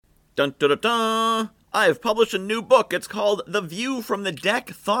Dun dun dun dun! I've published a new book. It's called The View from the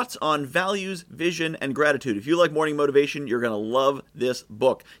Deck, Thoughts on Values, Vision, and Gratitude. If you like morning motivation, you're going to love this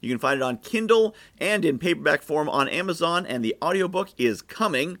book. You can find it on Kindle and in paperback form on Amazon, and the audiobook is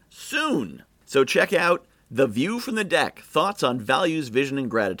coming soon. So check out The View from the Deck, Thoughts on Values, Vision, and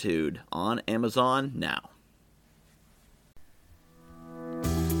Gratitude on Amazon now.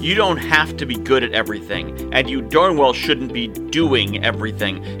 You don't have to be good at everything, and you darn well shouldn't be doing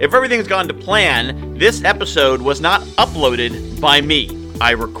everything. If everything's gone to plan, this episode was not uploaded by me.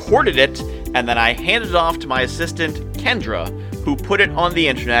 I recorded it, and then I handed it off to my assistant, Kendra, who put it on the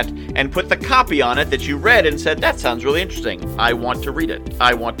internet and put the copy on it that you read and said, that sounds really interesting. I want to read it.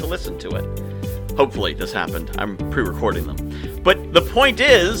 I want to listen to it. Hopefully this happened. I'm pre-recording them. But the point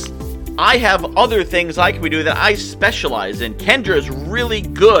is, I have other things I can be doing that I specialize in. Kendra is really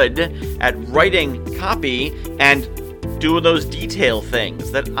good at writing copy and doing those detail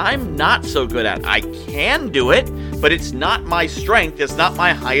things that I'm not so good at. I can do it, but it's not my strength. It's not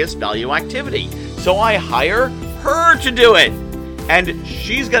my highest value activity. So I hire her to do it. And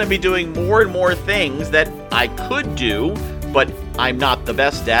she's going to be doing more and more things that I could do, but I'm not the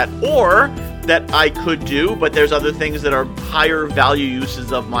best at, or that I could do, but there's other things that are higher value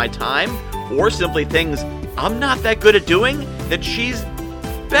uses of my time, or simply things I'm not that good at doing that she's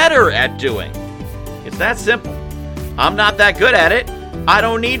better at doing. It's that simple. I'm not that good at it. I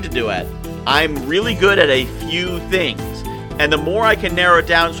don't need to do it. I'm really good at a few things. And the more I can narrow it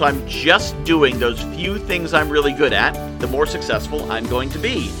down so I'm just doing those few things I'm really good at, the more successful I'm going to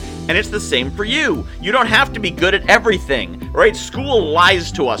be. And it's the same for you. You don't have to be good at everything, right? School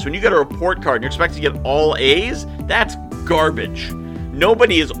lies to us. When you get a report card and you're expected to get all A's, that's garbage.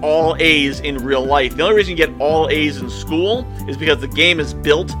 Nobody is all A's in real life. The only reason you get all A's in school is because the game is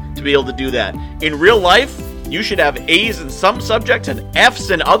built to be able to do that. In real life, you should have A's in some subjects and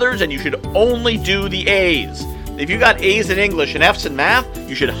F's in others, and you should only do the A's. If you got A's in English and F's in math,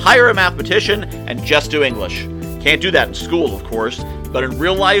 you should hire a mathematician and just do English. Can't do that in school, of course, but in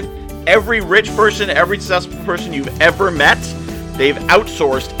real life, every rich person, every successful person you've ever met, they've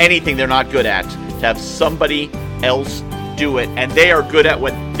outsourced anything they're not good at to have somebody else do it, and they are good at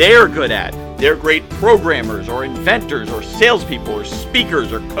what they're good at. They're great programmers or inventors or salespeople or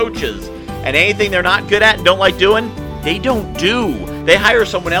speakers or coaches, and anything they're not good at and don't like doing, they don't do. They hire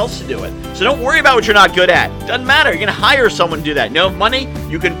someone else to do it. So don't worry about what you're not good at. Doesn't matter. You can hire someone to do that. You know, money,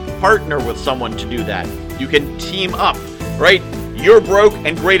 you can partner with someone to do that. You can team up, right? You're broke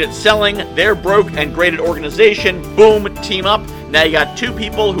and great at selling. They're broke and great at organization. Boom, team up. Now you got two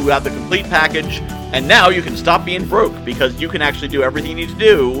people who have the complete package. And now you can stop being broke because you can actually do everything you need to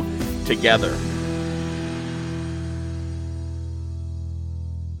do together.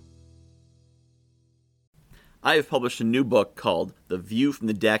 I have published a new book called The View from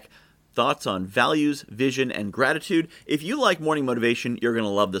the Deck, Thoughts on Values, Vision, and Gratitude. If you like morning motivation, you're going to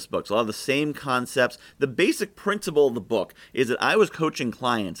love this book. It's a lot of the same concepts. The basic principle of the book is that I was coaching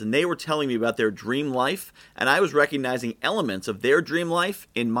clients, and they were telling me about their dream life, and I was recognizing elements of their dream life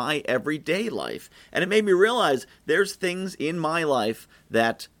in my everyday life. And it made me realize there's things in my life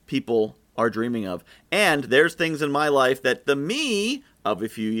that people are dreaming of. And there's things in my life that the me of a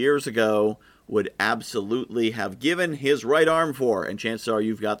few years ago would absolutely have given his right arm for, and chances are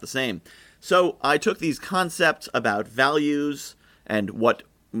you've got the same. So I took these concepts about values and what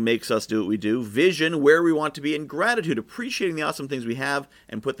makes us do what we do, vision, where we want to be, and gratitude, appreciating the awesome things we have,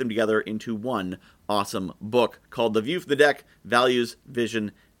 and put them together into one awesome book called The View from the Deck, Values,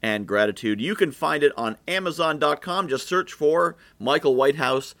 Vision, and Gratitude. You can find it on Amazon.com. Just search for Michael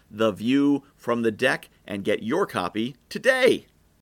Whitehouse, The View from the Deck, and get your copy today.